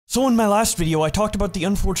So in my last video, I talked about the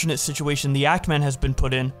unfortunate situation the Act-Man has been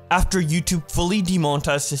put in after YouTube fully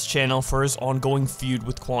demonetized his channel for his ongoing feud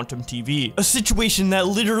with QuantumTV. A situation that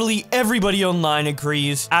literally everybody online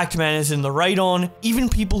agrees Act-Man is in the right on, even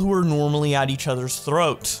people who are normally at each other's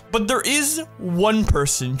throats. But there is one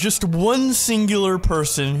person, just one singular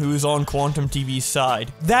person who is on QuantumTV's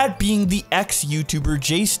side. That being the ex-YouTuber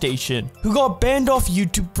JayStation, who got banned off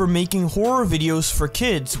YouTube for making horror videos for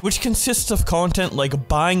kids, which consists of content like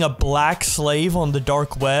buying a black slave on the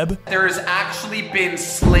dark web. There's actually been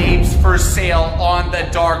slaves for sale on the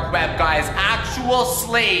dark web, guys. Actual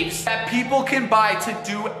slaves that people can buy to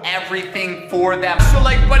do everything for them. So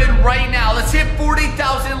like button right now, let's hit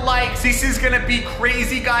 40,000 likes. This is gonna be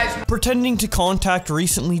crazy, guys. Pretending to contact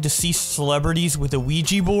recently deceased celebrities with a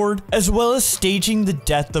Ouija board, as well as staging the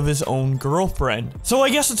death of his own girlfriend. So I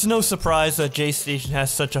guess it's no surprise that JayStation has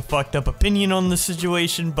such a fucked up opinion on this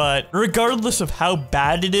situation, but regardless of how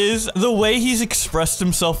bad it is, the way he's expressed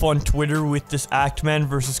himself on Twitter with this Act-Man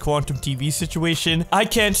versus QuantumTV situation, I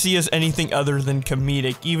can't see as anything other than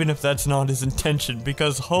comedic, even if that's not his intention,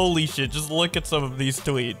 because holy shit, just look at some of these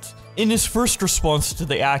tweets. In his first response to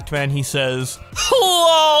the Act-Man, he says,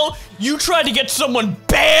 "Hello, you tried to get someone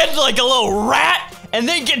banned like a little rat, and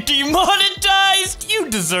they get demonetized? You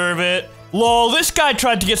deserve it. Lol, this guy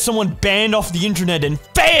tried to get someone banned off the internet and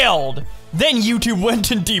failed. Then YouTube went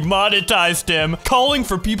and demonetized him. Calling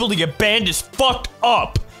for people to get banned is fucked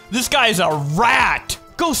up. This guy's a rat.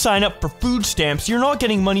 Go sign up for food stamps. You're not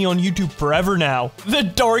getting money on YouTube forever now. The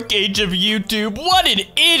dark age of YouTube. What an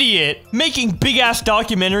idiot. Making big ass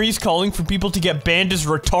documentaries calling for people to get banned is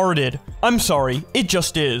retarded. I'm sorry, it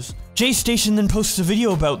just is." JayStation then posts a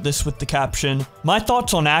video about this with the caption, "My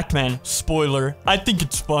thoughts on Act-Man. Spoiler, I think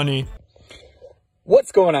it's funny."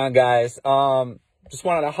 What's going on, guys? Just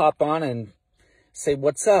wanted to hop on and say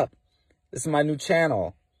what's up. This is my new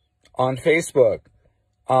channel on Facebook.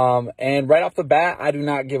 And right off the bat, I do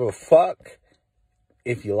not give a fuck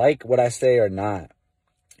if you like what I say or not.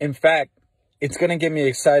 In fact, it's going to get me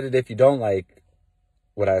excited if you don't like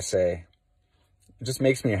what I say. It just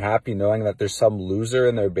makes me happy knowing that there's some loser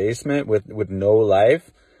in their basement with no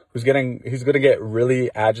life who's going to get really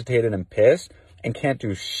agitated and pissed and can't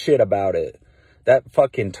do shit about it. That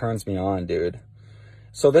fucking turns me on, dude.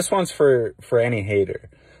 So this one's for any hater.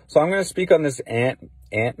 So I'm going to speak on this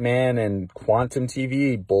Ant-Man and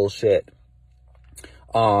QuantumTV bullshit.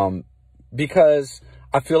 Because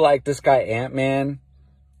I feel like this guy Ant-Man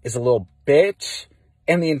is a little bitch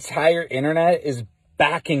and the entire internet is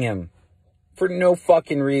backing him for no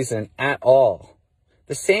fucking reason at all.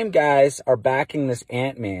 The same guys are backing this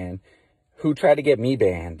Ant-Man who tried to get me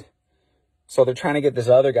banned. So they're trying to get this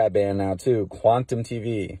other guy banned now too,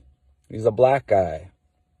 QuantumTV. He's a black guy.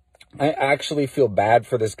 I actually feel bad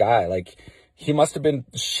for this guy. Like, he must have been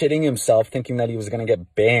shitting himself thinking that he was going to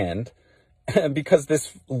get banned because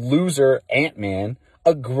this loser Ant-Man,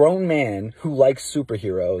 a grown man who likes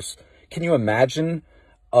superheroes. Can you imagine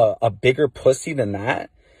a bigger pussy than that?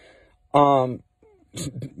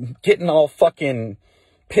 Getting all fucking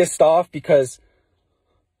pissed off because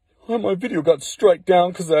my video got struck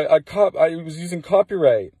down because I was using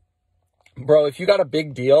copyright. Bro, if you got a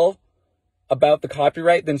big deal about the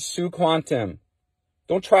copyright, then sue Quantum.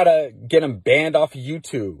 Don't try to get him banned off of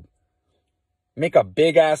YouTube. Make a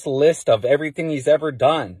big ass list of everything he's ever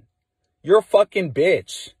done. You're a fucking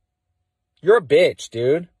bitch. You're a bitch,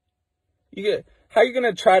 dude. How are you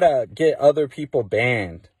gonna try to get other people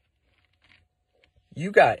banned?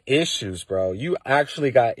 You got issues, bro. You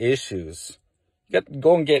actually got issues. You got to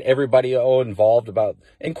go and get everybody all involved about.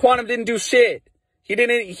 And Quantum didn't do shit. He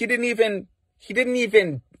didn't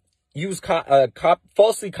even use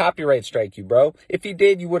falsely copyright strike you, bro. If he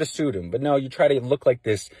did, you would have sued him. But no, you try to look like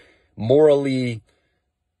this morally,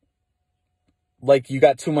 like you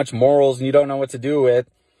got too much morals and you don't know what to do with.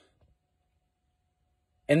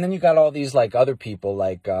 And then you got all these like other people,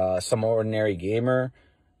 like some ordinary gamer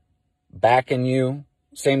backing you.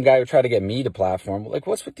 Same guy who tried to get me to platform. Like,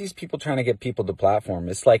 what's with these people trying to get people to platform?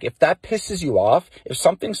 It's like, if that pisses you off, if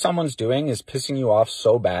something someone's doing is pissing you off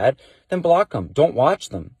so bad, then block them. Don't watch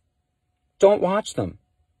them. Don't watch them.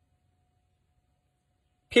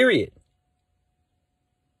 Period.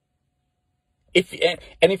 If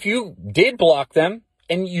you did block them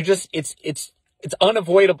and you just, it's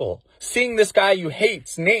unavoidable. Seeing this guy you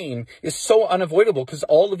hate's name is so unavoidable because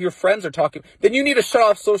all of your friends are talking. Then you need to shut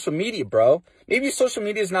off social media, bro. Maybe social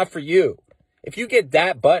media is not for you. If you get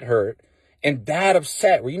that butthurt and that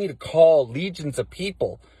upset where you need to call legions of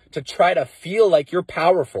people to try to feel like you're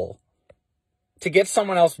powerful, to get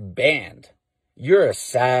someone else banned, you're just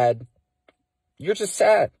sad.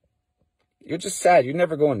 You're just sad. You're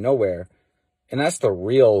never going nowhere. And that's the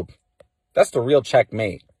real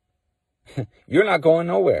checkmate. You're not going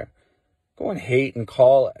nowhere. Go and hate and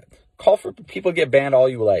call for people to get banned all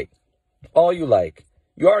you like. All you like.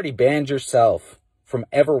 You already banned yourself from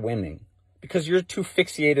ever winning because you're too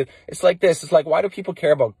fixated. It's like this. It's like, why do people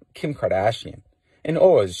care about Kim Kardashian? And,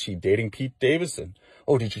 oh, is she dating Pete Davidson?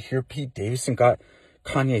 Oh, did you hear Pete Davidson got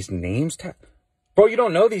Kanye's names tattooed? Bro, you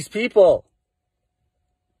don't know these people.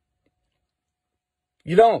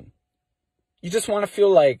 You don't. You just want to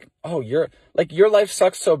feel like, oh, your life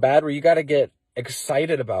sucks so bad where you got to get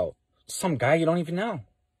excited about some guy you don't even know.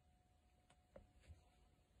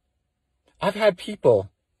 I've had people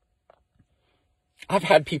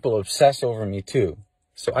obsess over me too.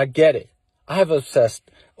 So I get it. I have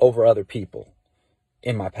obsessed over other people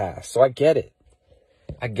in my past. So I get it.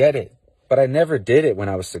 But I never did it when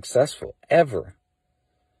I was successful, ever.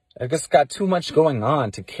 I just got too much going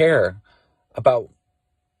on to care about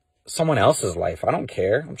someone else's life. I don't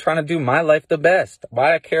care. I'm trying to do my life the best.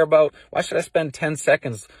 Why should I spend 10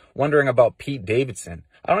 seconds wondering about Pete Davidson?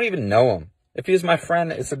 I don't even know him. If he was my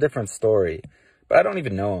friend, it's a different story. But I don't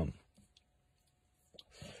even know him.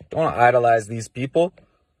 Don't want to idolize these people.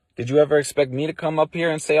 Did you ever expect me to come up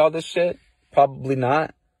here and say all this shit? Probably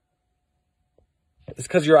not. It's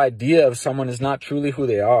because your idea of someone is not truly who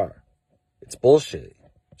they are. It's bullshit.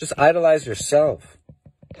 Just idolize yourself.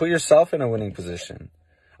 Put yourself in a winning position.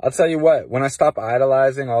 I'll tell you what, when I stop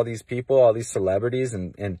idolizing all these people, all these celebrities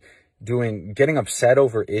and getting upset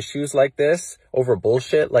over issues like this, over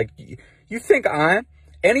bullshit, like you think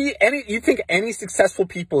you think any successful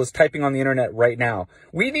people is typing on the internet right now,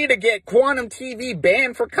 we need to get QuantumTV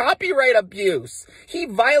banned for copyright abuse. He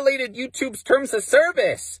violated YouTube's terms of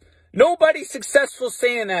service. Nobody's successful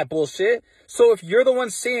saying that bullshit. So if you're the one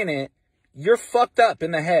saying it, you're fucked up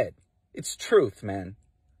in the head. It's truth, man.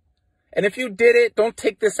 And if you did it, don't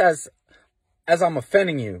take this as I'm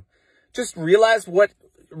offending you. Just realize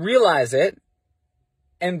it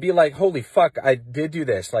and be like, holy fuck, I did do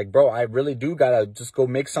this. Like, bro, I really do gotta just go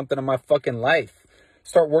make something of my fucking life.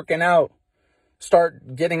 Start working out.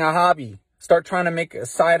 Start getting a hobby. Start trying to make a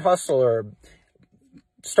side hustle or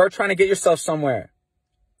start trying to get yourself somewhere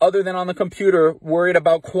other than on the computer worried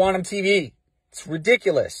about QuantumTV. It's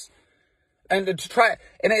ridiculous. And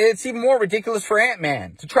it's even more ridiculous for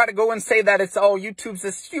Ant-Man to try to go and say that YouTube's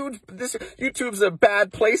a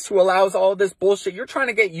bad place who allows all this bullshit. You're trying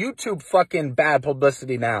to get YouTube fucking bad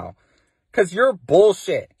publicity now. Cause you're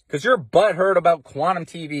bullshit. Cause you're butthurt about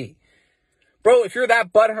QuantumTV. Bro, if you're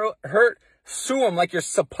that butthurt, sue them like you're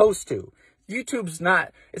supposed to. It's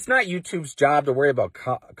not YouTube's job to worry about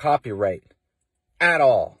copyright. At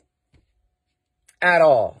all. At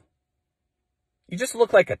all. You just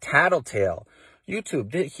look like a tattletale.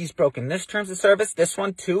 YouTube, he's broken this terms of service, this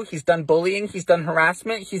one too. He's done bullying, he's done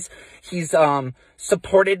harassment, he's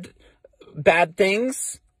supported bad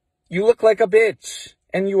things. You look like a bitch,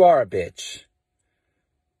 and you are a bitch.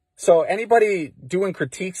 So anybody doing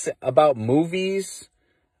critiques about movies,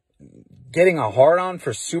 getting a hard-on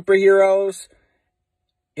for superheroes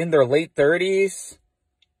in their late 30s,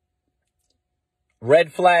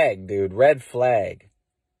 red flag, dude, red flag.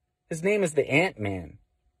 His name is the Ant-Man.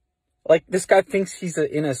 Like, this guy thinks he's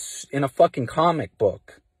in a fucking comic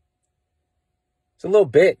book. He's a little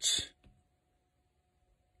bitch.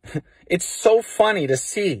 It's so funny to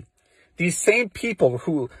see these same people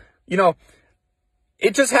who,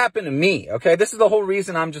 it just happened to me, okay? This is the whole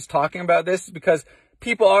reason I'm just talking about this, is because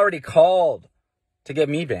people already called to get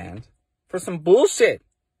me banned for some bullshit.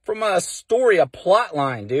 From a story, a plot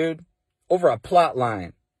line, dude. Over a plot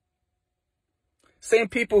line. Same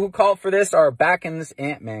people who called for this are backing this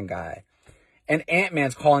Ant-Man guy. And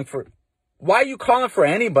Ant-Man's calling for... Why are you calling for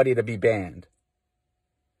anybody to be banned?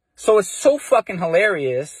 So it's so fucking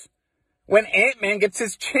hilarious when Ant-Man gets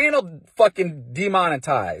his channel fucking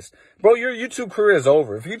demonetized. Bro, your YouTube career is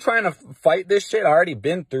over. If you're trying to fight this shit, I already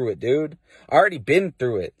been through it, dude. I already been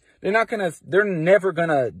through it. They're never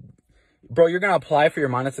gonna... Bro, you're gonna apply for your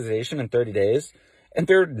monetization in 30 days. And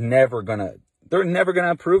they're never gonna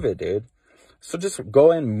approve it, dude. So just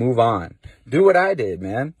go and move on. Do what I did,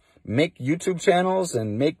 man. Make YouTube channels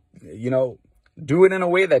and do it in a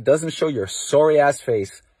way that doesn't show your sorry ass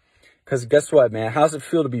face. Because guess what, man? How's it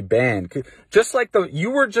feel to be banned? Just like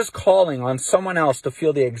you were just calling on someone else to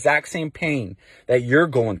feel the exact same pain that you're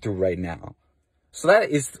going through right now. So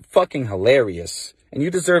that is fucking hilarious. And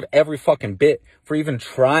you deserve every fucking bit for even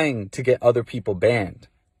trying to get other people banned.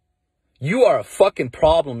 You are a fucking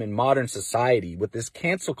problem in modern society with this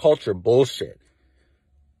cancel culture bullshit.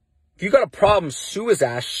 If you got a problem, sue his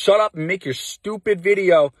ass, shut up and make your stupid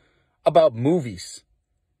video about movies.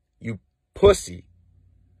 You pussy.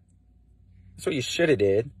 That's what you should have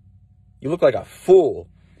did. You look like a fool.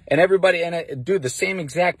 And everybody, and dude, the same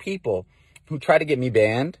exact people who try to get me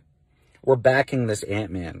banned were backing this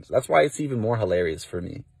Ant-Man. That's why it's even more hilarious for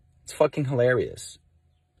me. It's fucking hilarious.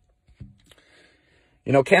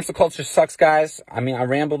 You know, cancel culture sucks, guys. I mean, I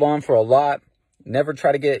rambled on for a lot. Never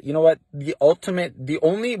try to get, you know what? The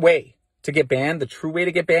only way to get banned, the true way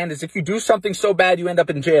to get banned is if you do something so bad you end up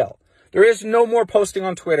in jail. There is no more posting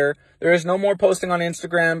on Twitter. There is no more posting on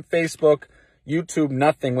Instagram, Facebook, YouTube,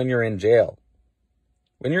 nothing when you're in jail.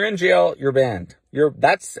 When you're in jail, you're banned.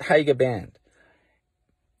 That's how you get banned.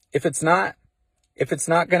 If it's not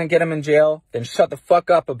going to get him in jail, then shut the fuck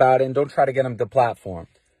up about it and don't try to get him the platform.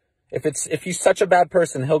 If he's such a bad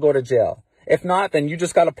person, he'll go to jail. If not, then you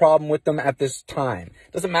just got a problem with them at this time.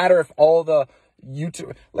 Doesn't matter if all the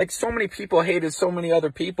YouTube, like so many people hated so many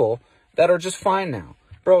other people that are just fine now.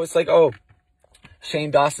 Bro, it's like, oh,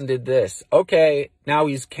 Shane Dawson did this. Okay, now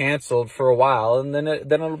he's canceled for a while and then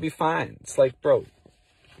it'll be fine. It's like, bro,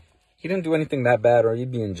 he didn't do anything that bad or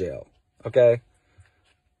he'd be in jail. Okay?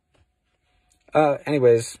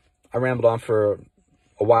 Anyways, I rambled on for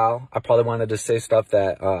a while. I probably wanted to say stuff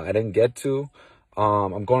that I didn't get to.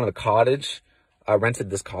 I'm going to the cottage. I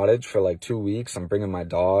rented this cottage for like 2 weeks. I'm bringing my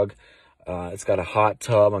dog. It's got a hot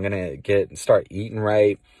tub. I'm going to start eating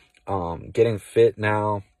right. Getting fit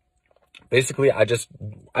now. Basically, I just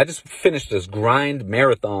finished this grind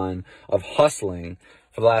marathon of hustling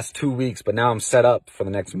for the last 2 weeks, but now I'm set up for the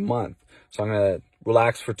next month. So I'm going to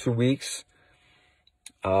relax for 2 weeks,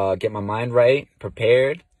 get my mind right,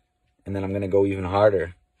 prepared, and then I'm going to go even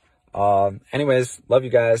harder. Anyways, love you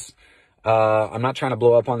guys. I'm not trying to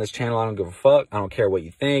blow up on this channel. I don't give a fuck. I don't care what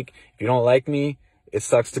you think. If you don't like me, it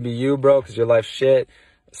sucks to be you, bro, because your life's shit.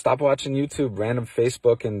 Stop watching YouTube, random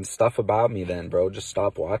Facebook and stuff about me then, bro. Just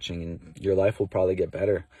stop watching and your life will probably get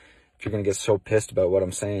better if you're going to get so pissed about what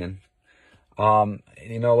I'm saying.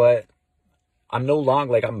 You know what? I'm no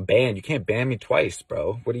longer, like, I'm banned. You can't ban me twice,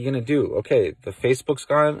 bro. What are you going to do? Okay, the Facebook's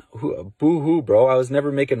gone. Boo-hoo, bro. I was never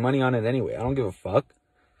making money on it anyway. I don't give a fuck.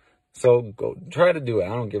 So go try to do it.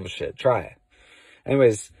 I don't give a shit. Try it.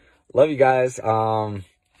 Anyways, love you guys.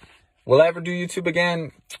 Will I ever do YouTube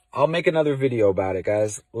again? I'll make another video about it,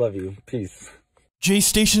 guys. Love you. Peace.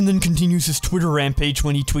 JayStation then continues his Twitter rampage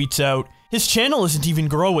when he tweets out, "His channel isn't even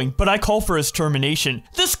growing, but I call for his termination.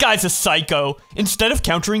 This guy's a psycho." Instead of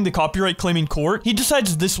countering the copyright claim in court, he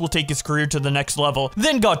decides this will take his career to the next level,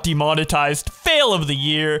 then got demonetized. Fail of the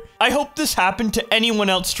year. I hope this happened to anyone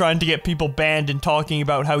else trying to get people banned and talking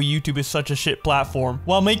about how YouTube is such a shit platform,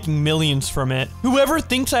 while making millions from it. Whoever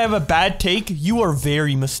thinks I have a bad take, you are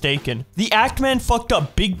very mistaken. The Actman fucked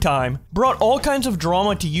up big time, brought all kinds of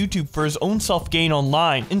drama to YouTube for his own self-gain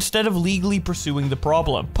online, instead of legally pursuing the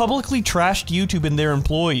problem. Publicly trashed YouTube and their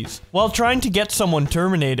employees, while trying to get someone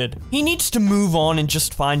terminated. He needs to move on and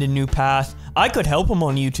just find a new path. I could help him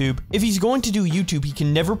on YouTube. If he's going to do YouTube, he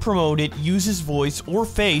can never promote it, use his voice or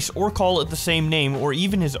face, or call it the same name, or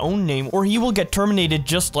even his own name, or he will get terminated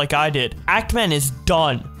just like I did. Actman is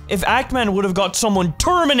done. If Actman would have got someone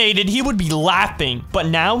terminated, he would be laughing. But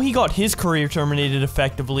now he got his career terminated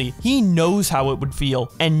effectively. He knows how it would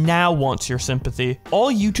feel, and now wants your sympathy.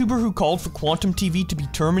 All YouTuber who called for QuantumTV to be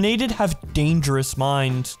terminated have dangerous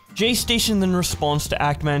minds. JayStation then responds to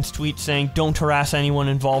Actman's tweet saying, "Don't harass anyone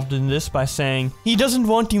involved in this," by saying, he doesn't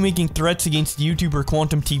want you making threats against YouTuber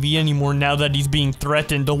QuantumTV anymore now that he's being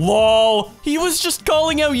threatened. LOL! He was just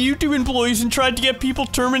calling out YouTube employees and tried to get people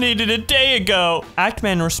terminated a day ago.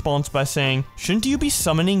 Actman responds by saying, "Shouldn't you be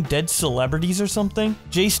summoning dead celebrities or something?"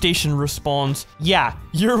 JayStation responds, "Yeah,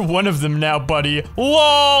 you're one of them now, buddy.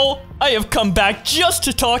 LOL! I have come back just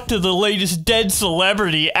to talk to the latest dead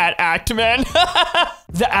celebrity at Actman."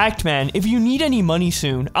 The Actman, if you need any money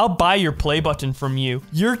soon, I'll buy your play button from you.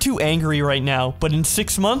 You're too angry right now, but in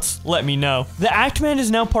 6 months, let me know. The Actman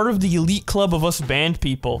is now part of the elite club of us banned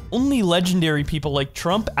people. Only legendary people like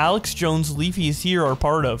Trump, Alex Jones, Leafy is here are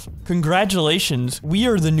part of. Congratulations, we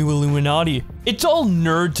are the new Illuminati. It's all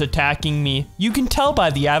nerds attacking me. You can tell by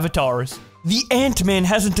the avatars. The Ant-Man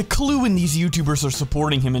hasn't a clue when these YouTubers are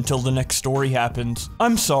supporting him until the next story happens.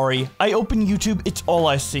 I'm sorry, I open YouTube, it's all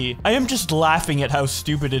I see. I am just laughing at how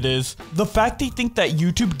stupid it is. The fact they think that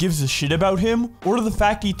YouTube gives a shit about him, or the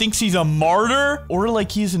fact he thinks he's a martyr, or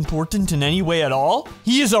like he is important in any way at all.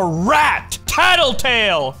 He is a rat!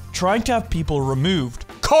 Tattletale! Trying to have people removed.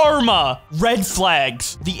 Karma! Red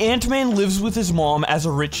flags. The Ant-Man lives with his mom as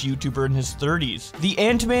a rich YouTuber in his 30s. The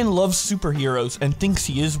Ant-Man loves superheroes and thinks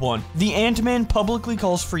he is one. The Ant-Man publicly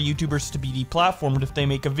calls for YouTubers to be deplatformed if they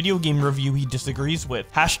make a video game review he disagrees with.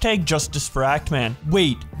 Hashtag justice for Act-Man.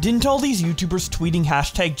 Wait, didn't all these YouTubers tweeting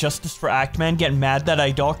hashtag justice for Act-Man get mad that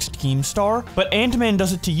I doxed Keemstar? But Ant-Man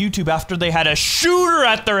does it to YouTube after they had a shooter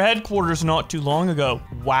at their headquarters not too long ago.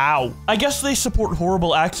 Wow. I guess they support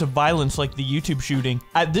horrible acts of violence like the YouTube shooting.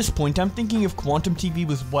 At this point, I'm thinking if QuantumTV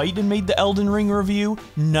was white and made the Elden Ring review,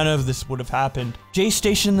 none of this would have happened.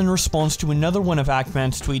 JayStation then responds to another one of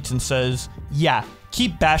Act-Man's tweets and says, yeah,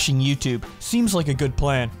 keep bashing YouTube. Seems like a good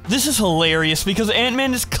plan. This is hilarious because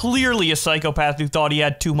Ant-Man is clearly a psychopath who thought he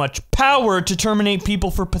had too much power to terminate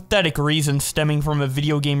people for pathetic reasons stemming from a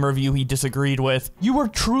video game review he disagreed with. You are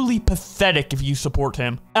truly pathetic if you support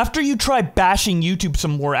him. After you try bashing YouTube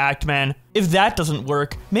some more, Act-Man, if that doesn't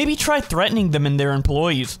work, maybe try threatening them and their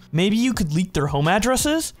employees. Maybe you could leak their home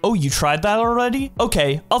addresses? Oh, you tried that already?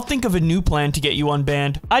 Okay, I'll think of a new plan to get you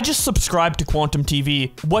unbanned. I just subscribed to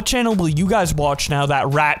QuantumTV. What channel will you guys watch now that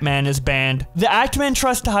Ratman is banned? The Act-Man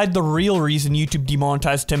tries to hide the real reason YouTube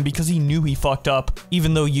demonetized him because he knew he fucked up,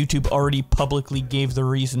 even though YouTube already publicly gave the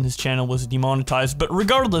reason his channel was demonetized. But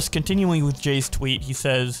regardless, continuing with Jay's tweet, he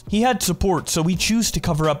says, he had support, so he chose to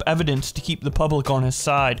cover up evidence to keep the public on his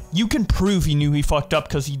side. You can prove he knew he fucked up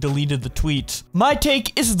because he deleted the tweets. My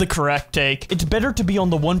take is the correct take. It's better to be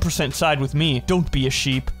on the 1% side with me. Don't be a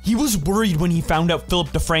sheep. He was worried when he found out Philip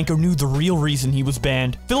DeFranco knew the real reason he was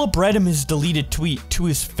banned. Philip read him his deleted tweet to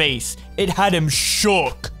his face. It had him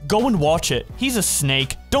shook. Go and watch it. He's a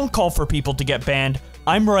snake. Don't call for people to get banned.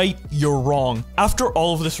 I'm right, you're wrong. After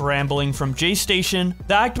all of this rambling from JayStation,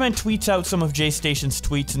 the Act-Man tweets out some of JayStation's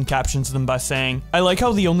tweets and captions them by saying, I like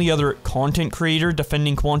how the only other content creator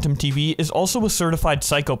defending QuantumTV is also a certified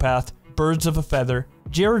psychopath. Birds of a feather.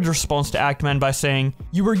 Jared responds to Act-Man by saying,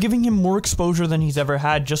 you were giving him more exposure than he's ever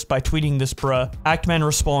had just by tweeting this, bruh. Act-Man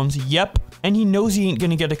responds, yep, and he knows he ain't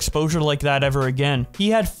gonna get exposure like that ever again. He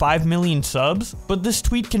had 5 million subs, but this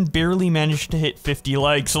tweet can barely manage to hit 50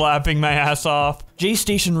 likes, laughing my ass off.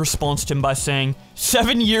 JayStation responds to him by saying,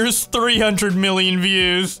 7 years, 300 million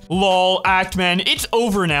views. Lol, Act-Man, it's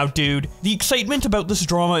over now, dude. The excitement about this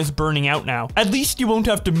drama is burning out now. At least you won't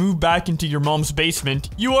have to move back into your mom's basement.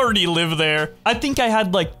 You already live there. I think I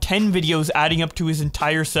had like 10 videos adding up to his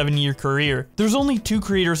entire 7-year career. There's only 2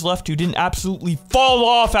 creators left who didn't absolutely fall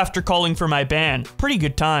off after calling for my ban. Pretty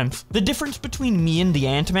good times. The difference between me and the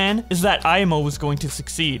Ant-Man is that I am always going to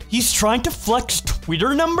succeed. He's trying to flex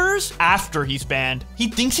Twitter numbers after he's banned. He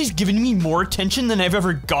thinks he's given me more attention than I've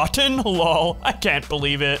ever gotten? Lol, I can't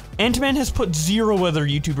believe it. Ant-Man has put 0 other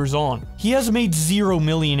YouTubers on. He has made 0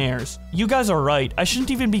 millionaires. You guys are right, I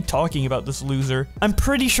shouldn't even be talking about this loser. I'm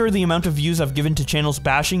pretty sure the amount of views I've given to channels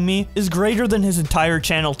bashing me is greater than his entire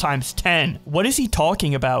channel times 10. What is he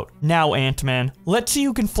talking about? Now, Ant-Man, let's see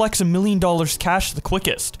who can flex $1 million cash the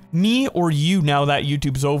quickest. Me or you now that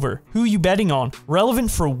YouTube's over? Who you betting on?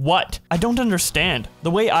 Relevant for what? I don't understand.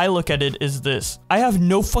 The way I look at it is this. I have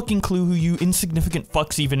no fucking clue who you insignificant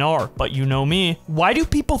fucks even are, but you know me. Why do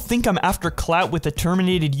people think I'm after clout with a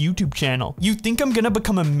terminated YouTube channel? You think I'm gonna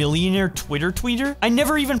become a millionaire Twitter tweeter? I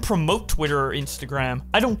never even promote Twitter or Instagram.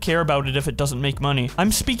 I don't care about it if it doesn't make money.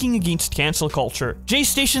 I'm speaking against cancel culture.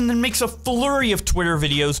 JayStation then makes a flurry of Twitter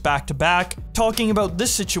videos back to back, talking about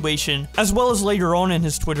this situation, as well as later on in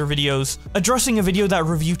his Twitter videos, addressing a video that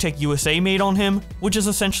Review Tech USA made on him, which is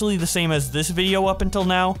essentially the same as this video up until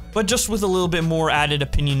now, but just with a little bit more added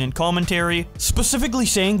opinion and commentary, specifically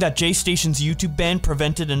saying that JayStation's YouTube ban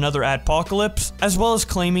prevented another adpocalypse, as well as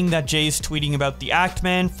claiming that Jay is tweeting about the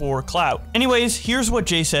Act-Man for clout. Anyways, here's what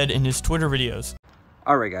Jay said in his Twitter videos.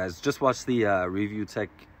 Alright guys, just watched the Review Tech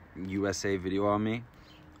USA video on me.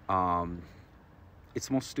 It's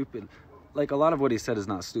most stupid. Like, a lot of what he said is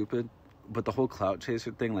not stupid, but the whole clout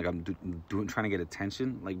chaser thing, like, I'm trying to get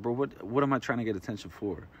attention. Like, bro, what am I trying to get attention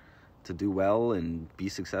for? To do well and be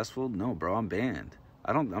successful? No, bro, I'm banned.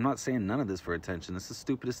 I'm not saying none of this for attention. This is the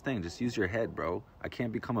stupidest thing. Just use your head, bro. I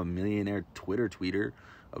can't become a millionaire Twitter tweeter.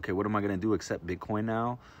 Okay, what am I gonna do, accept Bitcoin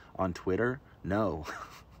now on Twitter? No.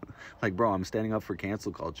 Like, bro, I'm standing up for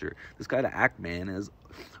cancel culture. This guy, the Act-Man, has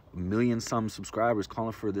 1 million some subscribers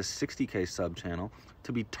calling for this 60K sub channel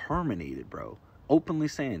to be terminated, bro. Openly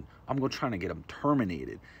saying, I'm gonna try to get him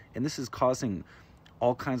terminated. And this is causing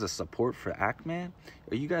all kinds of support for Act-Man.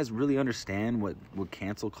 You guys really understand what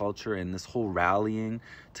cancel culture and this whole rallying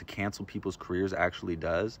to cancel people's careers actually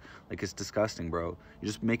does? Like, it's disgusting, bro. You're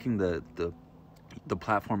just making the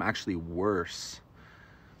platform actually worse.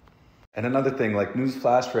 And another thing, like,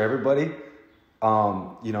 newsflash for everybody,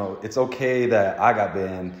 You know, it's okay that I got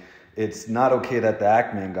banned. It's not okay that the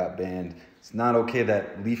Ackman got banned. It's not okay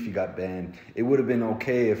that Leafy got banned. It would have been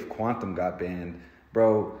okay if Quantum got banned,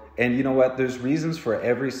 bro. And you know what? There's reasons for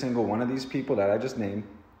every single one of these people that I just named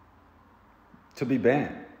to be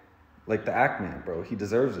banned. Like the Ackman, bro. He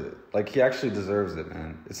deserves it. Like, he actually deserves it,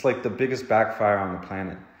 man. It's like the biggest backfire on the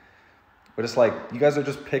planet. But it's like, you guys are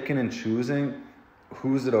just picking and choosing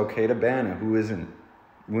who's it okay to ban and who isn't.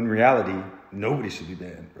 When in reality, nobody should be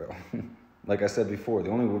banned, bro. Like I said before, the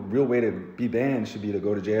only real way to be banned should be to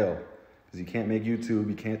go to jail. Because you can't make YouTube,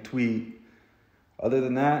 you can't tweet. Other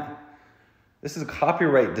than that, this is a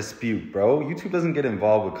copyright dispute, bro. YouTube doesn't get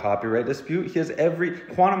involved with copyright dispute.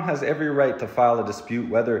 Quantum has every right to file a dispute,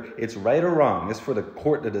 whether it's right or wrong. It's for the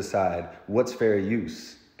court to decide what's fair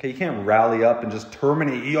use. Okay, you can't rally up and just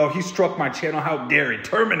terminate. Yo, he struck my channel, how dare he?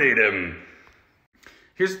 Terminate him.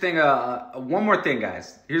 Here's the thing, one more thing,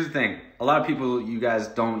 guys. Here's the thing. A lot of people, you guys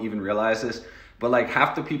don't even realize this, but like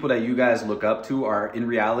half the people that you guys look up to are in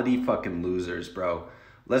reality fucking losers, bro.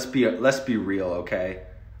 Let's be real, okay?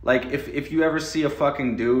 Like, if you ever see a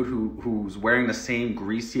fucking dude who's wearing the same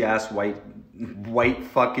greasy ass white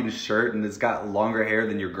fucking shirt and has got longer hair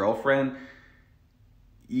than your girlfriend,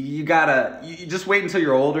 you just wait until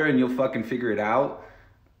you're older and you'll fucking figure it out.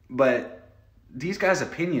 But these guys'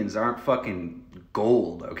 opinions aren't fucking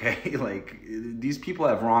gold, okay? Like, these people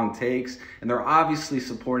have wrong takes and they're obviously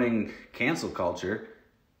supporting cancel culture.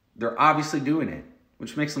 They're obviously doing it,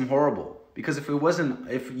 which makes them horrible. Because if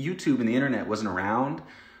YouTube and the internet wasn't around,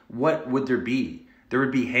 what would there be? There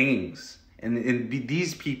would be hangings. And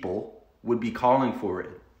these people would be calling for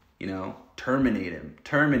it. You know, terminate him,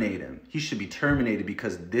 terminate him. He should be terminated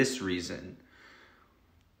because of this reason.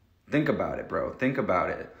 Think about it, bro. Think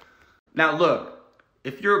about it. Now, look,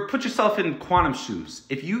 put yourself in Quantum's shoes.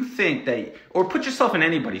 If you think that, or put yourself in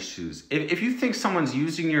anybody's shoes. If you think someone's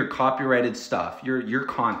using your copyrighted stuff, your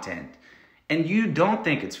content, and you don't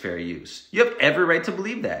think it's fair use, you have every right to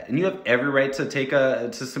believe that. And you have every right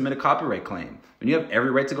to submit a copyright claim. And you have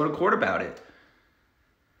every right to go to court about it.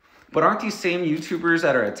 But aren't these same YouTubers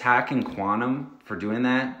that are attacking Quantum for doing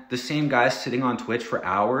that the same guys sitting on Twitch for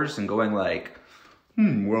hours and going like,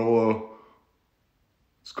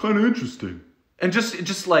 it's kind of interesting. And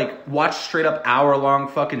just like watch straight up hour-long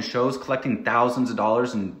fucking shows collecting thousands of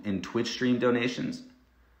dollars in Twitch stream donations?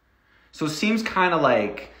 So it seems kind of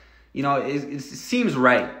like, you know, it seems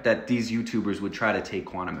right that these YouTubers would try to take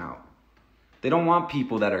Quantum out. They don't want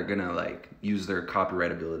people that are gonna like use their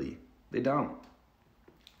copyright ability. They don't.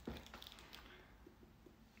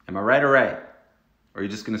 Am I right or right? Or are you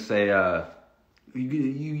just gonna say, you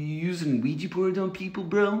using Ouija boards on people,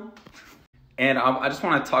 bro? And I just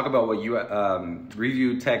want to talk about what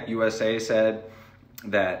Review Tech USA said,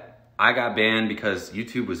 that I got banned because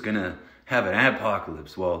YouTube was gonna have an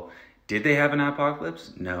apocalypse. Well, did they have an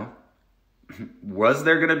apocalypse? No. Was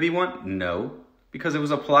there gonna be one? No. Because it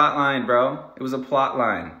was a plot line, bro. It was a plot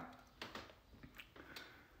line.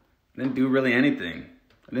 I didn't do really anything.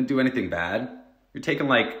 I didn't do anything bad. You're taking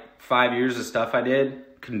like 5 years of stuff I did,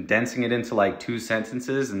 condensing it into like 2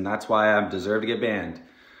 sentences, and that's why I deserve to get banned.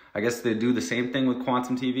 I guess they do the same thing with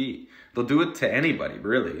QuantumTV. They'll do it to anybody,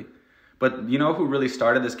 really. But you know who really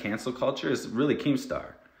started this cancel culture? Is really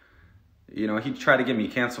Keemstar. You know, he tried to get me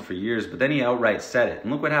canceled for years, but then he outright said it.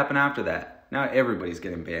 And look what happened after that. Now everybody's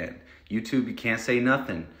getting banned. YouTube, you can't say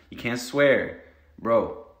nothing. You can't swear.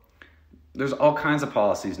 Bro, there's all kinds of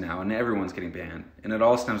policies now, and everyone's getting banned. And it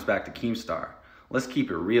all stems back to Keemstar. Let's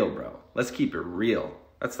keep it real, bro. Let's keep it real.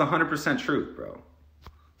 That's the 100% truth, bro.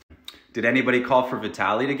 Did anybody call for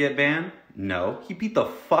Vitaly to get banned? No. He beat the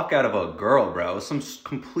fuck out of a girl, bro. Some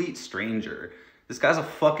complete stranger. This guy's a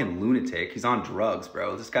fucking lunatic. He's on drugs,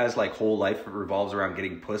 bro. This guy's like whole life revolves around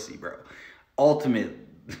getting pussy, bro. Ultimate.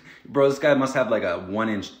 Bro, this guy must have like a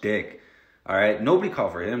 1-inch dick. All right? Nobody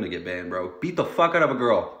called for him to get banned, bro. Beat the fuck out of a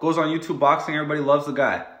girl. Goes on YouTube boxing. Everybody loves the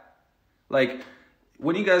guy. Like,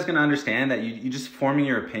 when are you guys going to understand that you're just forming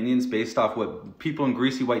your opinions based off what people in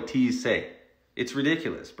greasy white tees say? It's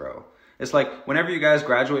ridiculous, bro. It's like whenever you guys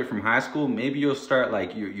graduate from high school, maybe you'll start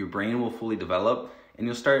like your brain will fully develop and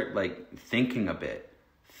you'll start like thinking a bit.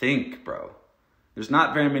 Think, bro. There's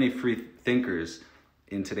not very many free thinkers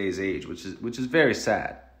in today's age, which is very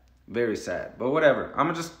sad. Very sad. But whatever.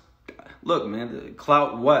 I'm just look, man,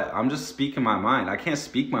 clout what? I'm just speaking my mind. I can't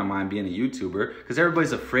speak my mind being a YouTuber because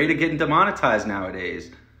everybody's afraid of getting demonetized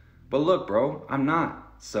nowadays. But look, bro, I'm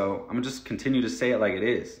not. So I'm just continue to say it like it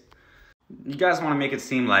is. You guys want to make it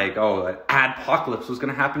seem like, oh, an adpocalypse was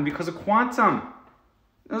going to happen because of Quantum.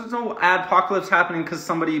 There's no adpocalypse happening because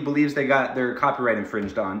somebody believes they got their copyright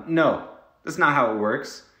infringed on. No, that's not how it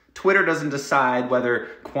works. Twitter doesn't decide whether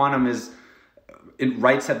quantum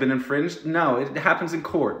rights have been infringed. No, it happens in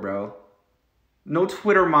court, bro. No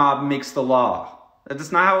Twitter mob makes the law.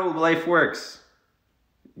 That's not how life works.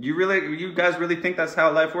 You guys really think that's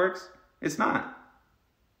how life works? It's not.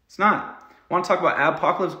 It's not. Want to talk about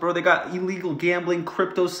apocalypse, bro? They got illegal gambling,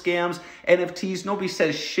 crypto scams, NFTs. Nobody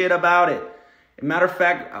says shit about it. Matter of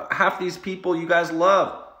fact, half these people you guys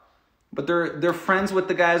love, but they're friends with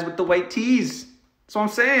the guys with the white tees. That's what I'm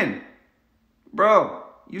saying. Bro,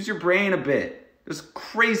 use your brain a bit. There's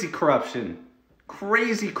crazy corruption.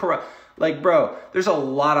 Like, bro, there's a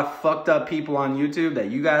lot of fucked up people on YouTube that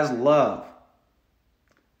you guys love.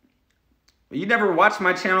 But you never watched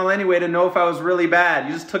my channel anyway to know if I was really bad.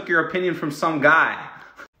 You just took your opinion from some guy.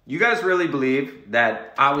 You guys really believe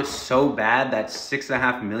that I was so bad that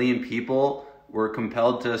 6.5 million people were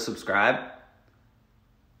compelled to subscribe?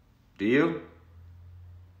 Do you?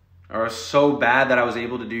 Or so bad that I was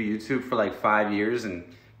able to do YouTube for like 5 years and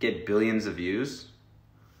get billions of views?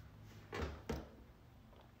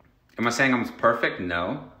 Am I saying I'm perfect?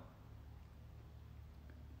 No.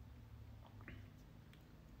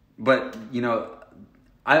 But, you know,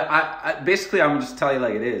 I basically, I'm just telling you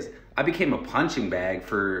like it is. I became a punching bag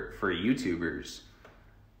for YouTubers,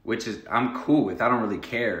 which is, I'm cool with. I don't really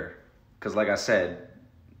care. Because like I said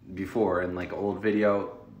before in like an old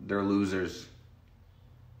video, they're losers.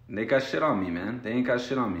 And they got shit on me, man. They ain't got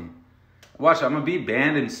shit on me. Watch, I'm gonna be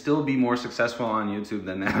banned and still be more successful on YouTube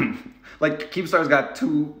than them. Like Keepstar's got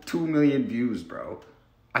 2 million views, bro.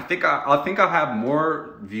 I think I'll have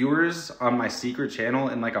more viewers on my secret channel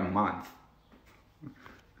in like a month.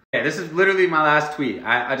 Okay, this is literally my last tweet.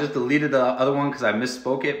 I just deleted the other one because I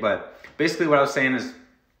misspoke it, but basically what I was saying is,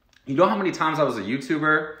 you know how many times I was a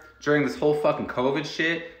YouTuber during this whole fucking COVID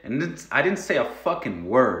shit, and I didn't say a fucking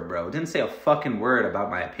word, bro. I didn't say a fucking word about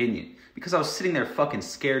my opinion because I was sitting there fucking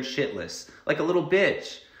scared shitless, like a little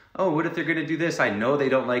bitch. Oh, what if they're gonna do this? I know they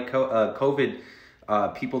don't like COVID,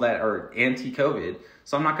 people that are anti-COVID,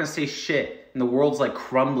 so I'm not gonna say shit. And the world's like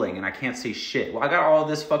crumbling and I can't say shit. Well, I got all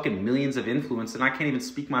this fucking millions of influence and I can't even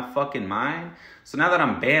speak my fucking mind. So now that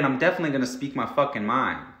I'm banned, I'm definitely gonna speak my fucking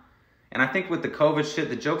mind. And I think with the COVID shit,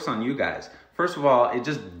 the joke's on you guys. First of all, it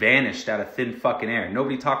just vanished out of thin fucking air.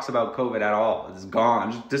 Nobody talks about COVID at all. It's gone,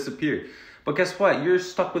 it just disappeared. But guess what? You're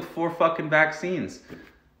stuck with 4 fucking vaccines.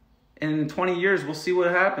 In 20 years, we'll see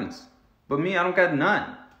what happens. But me, I don't got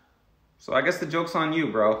none. So I guess the joke's on you,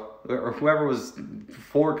 bro. Or whoever was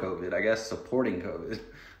for COVID, I guess, supporting COVID.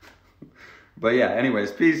 But yeah,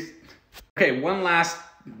 anyways, peace. Okay, one last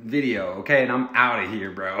video, okay? And I'm out of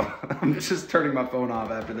here, bro. I'm just turning my phone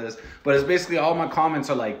off after this. But it's basically all my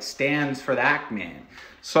comments are like stands for that man.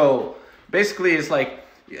 So basically it's like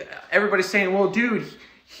everybody's saying, well, dude,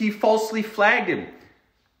 he falsely flagged him.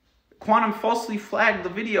 Quantum falsely flagged the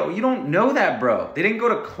video. You don't know that, bro. They didn't go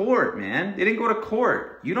to court, man. They didn't go to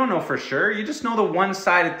court. You don't know for sure. You just know the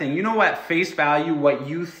one-sided thing. You know at face value what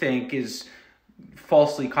you think is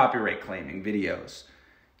falsely copyright claiming videos.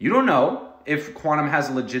 You don't know if Quantum has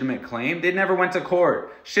a legitimate claim. They never went to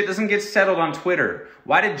court. Shit doesn't get settled on Twitter.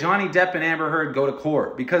 Why did Johnny Depp and Amber Heard go to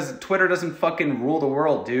court? Because Twitter doesn't fucking rule the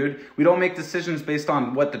world, dude. We don't make decisions based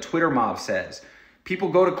on what the Twitter mob says. People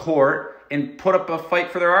go to court and put up a fight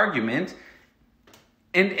for their argument,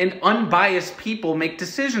 and unbiased people make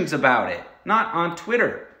decisions about it, not on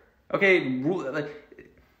Twitter. Okay,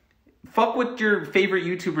 fuck what your favorite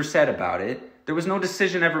YouTuber said about it. There was no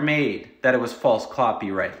decision ever made that it was false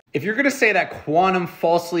copyright. If you're gonna say that Quantum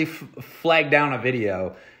falsely flagged down a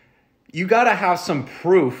video, you gotta have some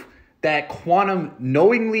proof that Quantum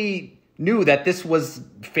knowingly knew that this was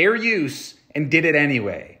fair use and did it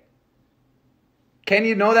anyway. Can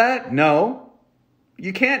you know that? No.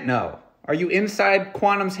 You can't know. Are you inside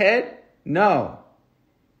Quantum's head? No.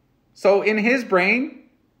 So in his brain,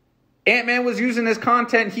 Ant-Man was using his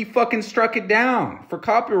content. He fucking struck it down for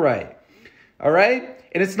copyright. All right?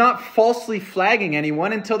 And it's not falsely flagging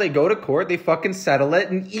anyone until they go to court. They fucking settle it.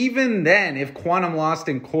 And even then, if Quantum lost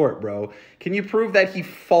in court, bro, can you prove that he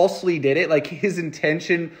falsely did it? Like his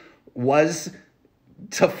intention was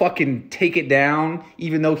to fucking take it down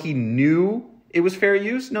even though he knew it was fair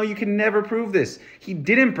use? No, you can never prove this. He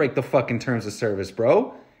didn't break the fucking terms of service,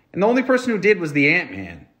 bro. And the only person who did was the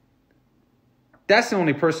Ant-Man. That's the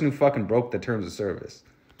only person who fucking broke the terms of service.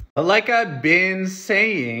 But like I've been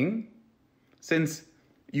saying, since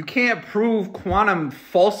you can't prove Quantum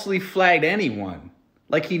falsely flagged anyone,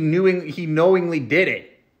 like he knowingly did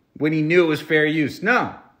it when he knew it was fair use.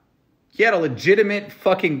 No. He had a legitimate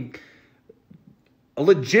thing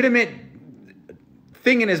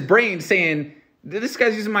in his brain saying, this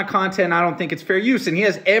guy's using my content, I don't think it's fair use. And he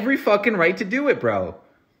has every fucking right to do it, bro.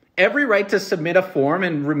 every right to submit a form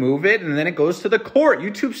and remove it, and then it goes to the court.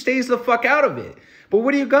 YouTube stays the fuck out of it. But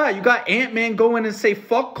what do you got? You got Ant-Man go in and say,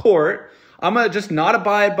 fuck court. I'm going to just not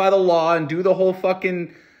abide by the law and do the whole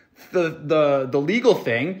fucking the legal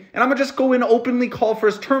thing. And I'm going to just go in openly call for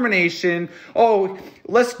his termination. Oh,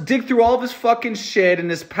 let's dig through all of his fucking shit in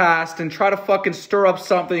his past and try to fucking stir up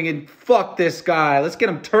something and fuck this guy. Let's get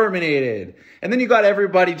him terminated. And then you got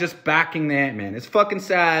everybody just backing the Ant-Man. It's fucking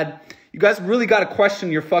sad. You guys really got to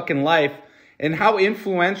question your fucking life and how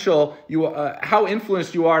influenced you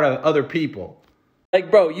are to other people. Like,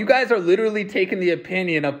 bro, you guys are literally taking the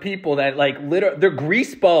opinion of people that, like, they're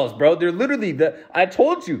grease balls, bro. They're literally, I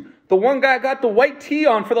told you, the one guy got the white tee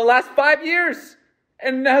on for the last 5 years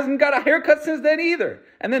and hasn't got a haircut since then either.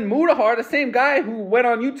 And then Mudahar, the same guy who went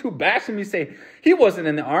on YouTube bashing me, say he wasn't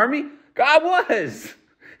in the army. God was.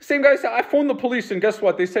 Same guy said, I phoned the police, and guess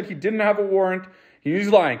what? They said he didn't have a warrant. He's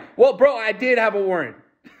lying. Well, bro, I did have a warrant.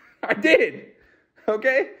 I did.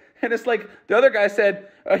 Okay? And it's like the other guy said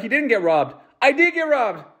he didn't get robbed. I did get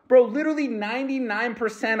robbed. Bro, literally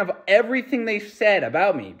 99% of everything they said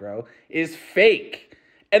about me, bro, is fake.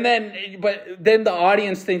 And but then the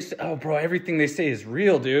audience thinks, oh, bro, everything they say is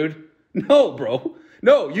real, dude. No, bro.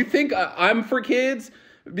 No, you think I'm for kids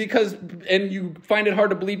and you find it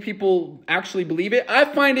hard to believe people actually believe it? I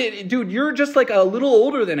find it, dude, you're just like a little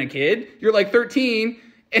older than a kid. You're like 13,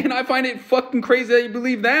 and I find it fucking crazy that you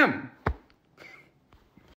believe them.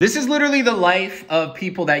 This is literally the life of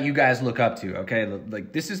people that you guys look up to, okay?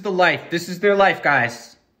 Like, this is the life. This is their life,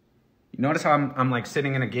 guys. You notice how I'm like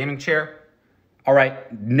sitting in a gaming chair? All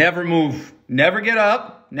right, never move. Never get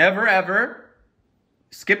up. Never, ever.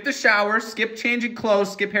 Skip the shower. Skip changing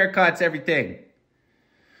clothes. Skip haircuts, everything.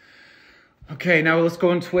 Okay, now let's go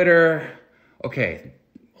on Twitter. Okay,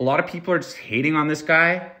 a lot of people are just hating on this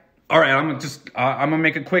guy. All right, I'm gonna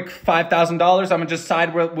make a quick $5,000. I'm gonna just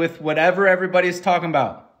side with whatever everybody's talking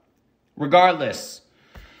about. Regardless.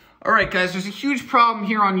 All right, guys, there's a huge problem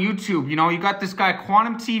here on YouTube. You know, you got this guy,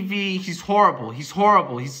 QuantumTV. He's horrible. He's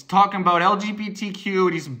horrible. He's talking about LGBTQ,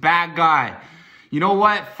 and he's a bad guy. You know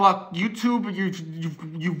what? Fuck YouTube.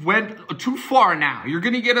 You went too far now. You're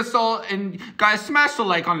gonna get us all. And guys, smash the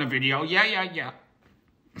like on the video. Yeah.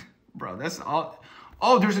 Bro, that's all.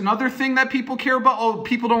 Oh, there's another thing that people care about. Oh,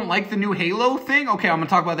 people don't like the new Halo thing. Okay, I'm gonna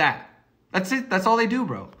talk about that. That's it. That's all they do,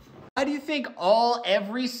 bro. Why do you think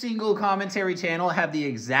every single commentary channel have the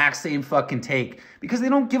exact same fucking take? Because they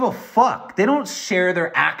don't give a fuck. They don't share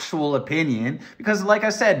their actual opinion. Because like I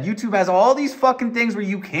said, YouTube has all these fucking things where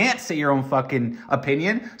you can't say your own fucking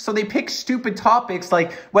opinion. So they pick stupid topics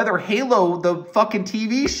like whether Halo, the fucking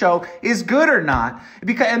TV show, is good or not.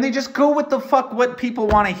 And they just go with the fuck what people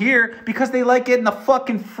want to hear because they like getting the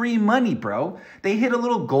fucking free money, bro. They hit a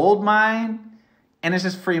little gold mine. And it's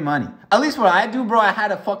just free money. At least what I do, bro, I had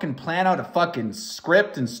to fucking plan out a fucking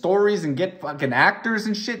script and stories and get fucking actors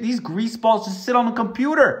and shit. These greaseballs just sit on the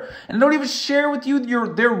computer and don't even share with you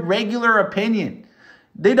their regular opinion.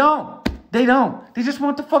 They don't. They just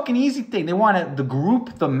want the fucking easy thing. They want the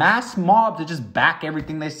group, the mass mob to just back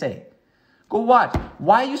everything they say. Go watch.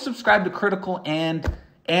 Why you subscribe to Critical and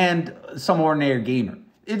Some Ordinary Gamer?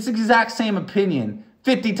 It's the exact same opinion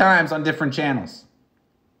 50 times on different channels.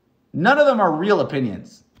 None of them are real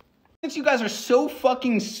opinions. Since you guys are so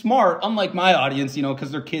fucking smart, unlike my audience, you know,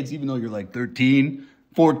 because they're kids, even though you're like 13,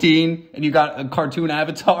 14, and you got a cartoon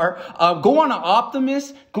avatar, go on to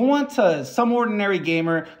Optimus, go on to Some Ordinary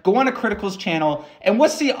Gamer, go on to Critical's channel, and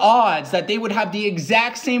what's the odds that they would have the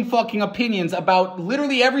exact same fucking opinions about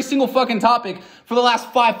literally every single fucking topic for the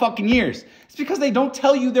last 5 fucking years? It's because they don't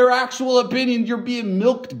tell you their actual opinion. You're being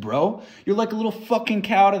milked, bro. You're like a little fucking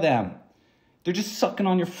cow to them. They're just sucking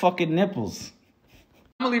on your fucking nipples.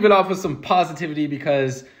 I'm gonna leave it off with some positivity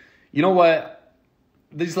because, you know what?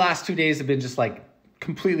 These last 2 days have been just like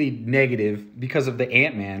completely negative because of the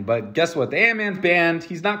Ant-Man. But guess what? The Ant-Man's banned.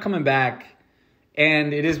 He's not coming back.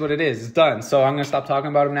 And it is what it is. It's done. So I'm gonna stop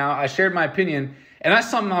talking about him now. I shared my opinion. And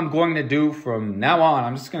that's something I'm going to do from now on.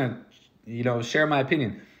 I'm just gonna, you know, share my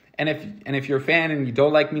opinion. And if you're a fan and you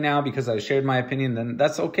don't like me now because I shared my opinion, then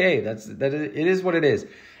that's okay. It is what it is.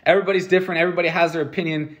 Everybody's different. Everybody has their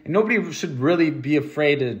opinion. And nobody should really be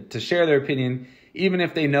afraid to share their opinion, even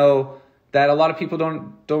if they know that a lot of people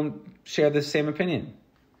don't share the same opinion.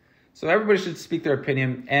 So everybody should speak their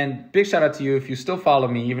opinion. And big shout out to you if you still follow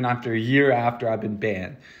me, even after a year after I've been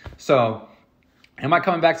banned. So am I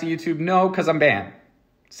coming back to YouTube? No, because I'm banned.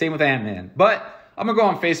 Same with Ant-Man. But I'm going to go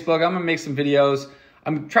on Facebook. I'm going to make some videos.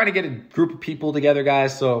 I'm trying to get a group of people together,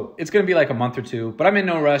 guys. So it's going to be like a month or two. But I'm in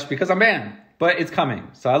no rush because I'm banned. but it's coming.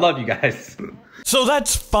 So I love you guys. So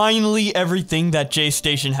that's finally everything that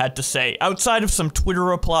JayStation had to say, outside of some Twitter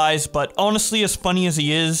replies, but honestly, as funny as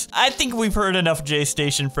he is, I think we've heard enough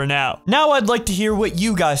JayStation for now. Now I'd like to hear what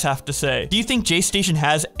you guys have to say. Do you think JayStation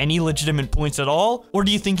has any legitimate points at all, or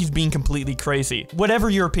do you think he's being completely crazy? Whatever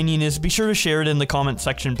your opinion is, be sure to share it in the comment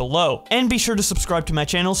section below, and be sure to subscribe to my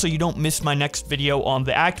channel so you don't miss my next video on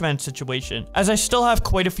the Actman situation, as I still have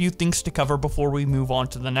quite a few things to cover before we move on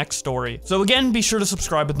to the next story. So again, be sure to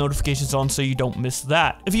subscribe with notifications on so you don't miss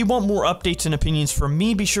that. If you want more updates and opinions from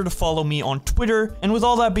me, be sure to follow me on Twitter. And with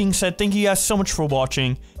all that being said, thank you guys so much for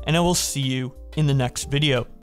watching, and I will see you in the next video.